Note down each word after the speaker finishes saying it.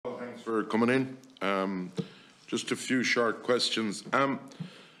for coming in. Just a few short questions.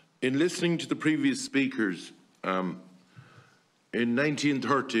 In listening to the previous speakers, in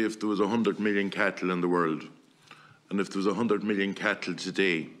 1930, if there was 100 million cattle in the world, and if there was 100 million cattle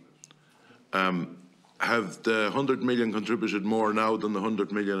today, have the 100 million contributed more now than the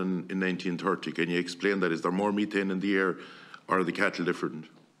 100 million in 1930? Can you explain that? Is there more methane in the air, or are the cattle different?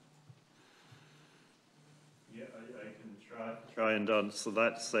 Yeah, I can try and answer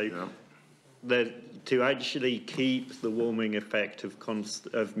that. So, to actually keep the warming effect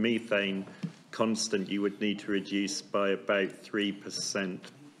of methane constant, you would need to reduce by about 3%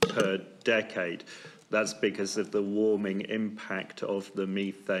 per decade. That's because of the warming impact of the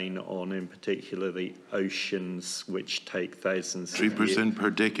methane on, in particular, the oceans, which take thousands of years. 3% per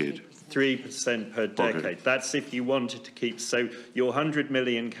decade? 3% per decade. Okay. That's if you wanted to keep. So your 100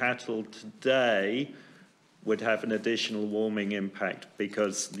 million cattle today would have an additional warming impact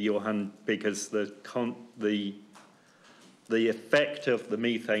because the effect of the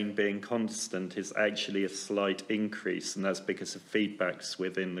methane being constant is actually a slight increase, and that's because of feedbacks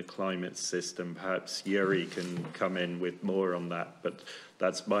within the climate system. Perhaps Yuri can come in with more on that, but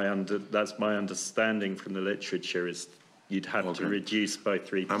that's my understanding from the literature is you'd have to reduce by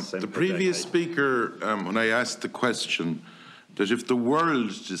 3%. The previous speaker, when I asked the question, that if the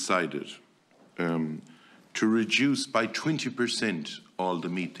world decided to reduce by 20% all the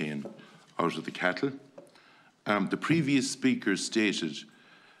methane out of the cattle, the previous speaker stated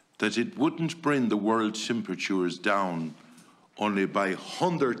that it wouldn't bring the world temperatures down only by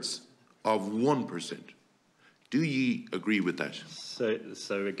hundredths of 1%. Do ye agree with that?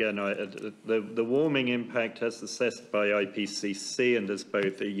 So again, the warming impact as assessed by IPCC and as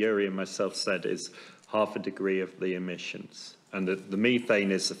both Yuri and myself said is 0.5 degree of the emissions. And the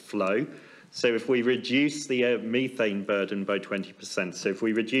methane is a flow. So if we reduce the methane burden by 20%, so if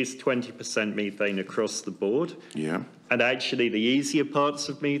we reduce 20% methane across the board, and actually the easier parts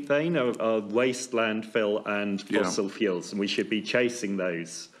of methane are waste landfill and fossil fuels, and we should be chasing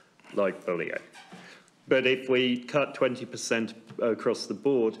those like polio. But if we cut 20% across the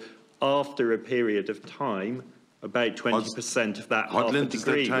board, after a period of time, about 20% of that 0.5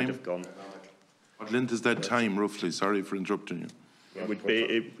 degree would have gone. What length is that time, roughly? Sorry for interrupting you.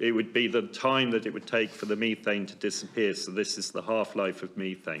 It would be the time that it would take for the methane to disappear. So this is the half-life of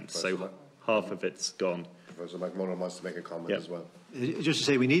methane. So half of it's gone. Professor McMullen wants to make a comment as well. Just to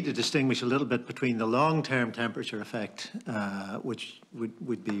say, we need to distinguish a little bit between the long-term temperature effect, which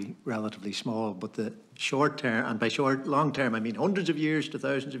would be relatively small, but the short-term, and by long-term I mean hundreds of years to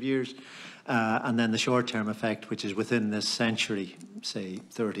thousands of years, and then the short-term effect, which is within this century, say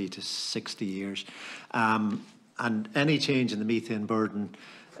 30 to 60 years. And any change in the methane burden,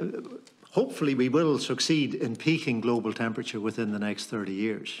 hopefully we will succeed in peaking global temperature within the next 30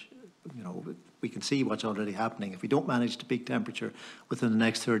 years. You know, we can see what's already happening. If we don't manage to peak temperature within the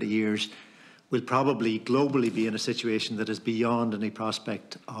next 30 years, we'll probably globally be in a situation that is beyond any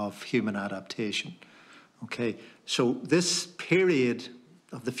prospect of human adaptation. Okay, so this period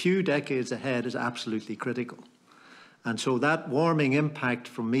of the few decades ahead is absolutely critical. And so that warming impact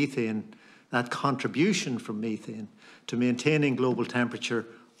from methane, that contribution from methane to maintaining global temperature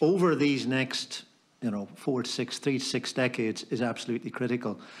over these next, 3 to 6 decades is absolutely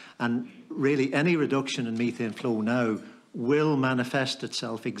critical. And really any reduction in methane flow now will manifest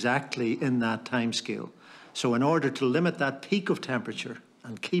itself exactly in that timescale. So in order to limit that peak of temperature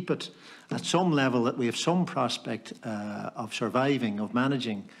and keep it at some level that we have some prospect of surviving, of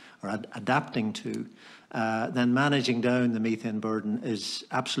managing or adapting to, then managing down the methane burden is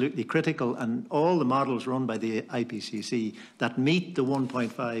absolutely critical. And all the models run by the IPCC that meet the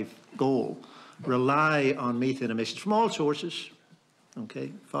 1.5 goal rely on methane emissions from all sources,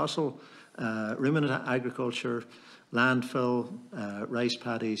 fossil, ruminant agriculture, landfill, rice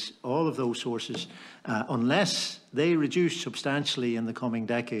paddies, all of those sources. Unless they reduce substantially in the coming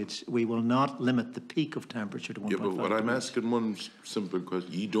decades, we will not limit the peak of temperature to 1.5 but what I'm asking one simple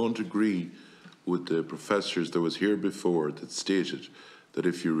question, you don't agree with the professors that was here before that stated that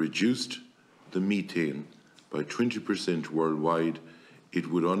if you reduced the methane by 20% worldwide, it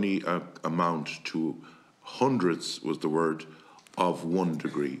would only amount to hundredths, was the word, of 1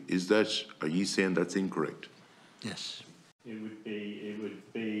 degree. Are you saying that's incorrect? Yes. It would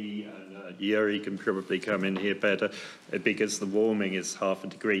be, and Yuri can probably come in here better, because the warming is 0.5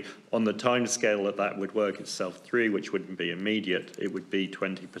 degree. On the time scale that would work itself through, which wouldn't be immediate, it would be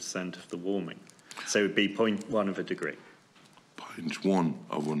 20% of the warming. So it would be 0.1 of a degree. 0.1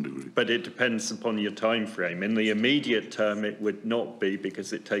 of 1 degree. But it depends upon your time frame. In the immediate term, it would not be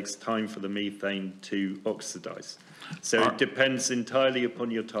because it takes time for the methane to oxidize. So it depends entirely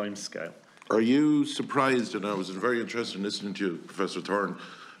upon your timescale. Are you surprised, and I was very interested in listening to you, Professor Thorne,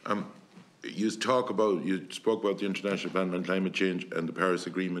 you spoke about the International Panel on Climate Change and the Paris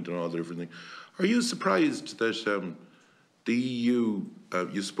Agreement and all the different things. Are you surprised that the EU,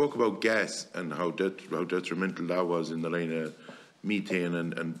 you spoke about gas and how detrimental that was in the line of methane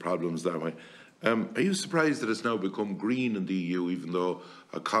and problems that way. Are you surprised that it's now become green in the EU, even though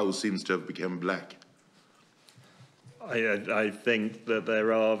a cow seems to have become black? I think that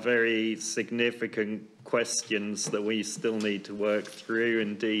there are very significant questions that we still need to work through.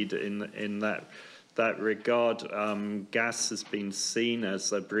 Indeed, in that regard, gas has been seen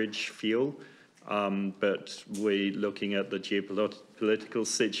as a bridge fuel, but we're looking at the geopolitical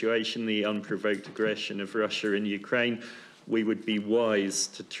situation, the unprovoked aggression of Russia in Ukraine. We would be wise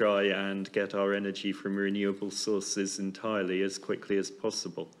to try and get our energy from renewable sources entirely as quickly as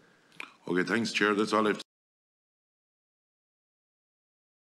possible. Okay, thanks, Chair. That's all I have to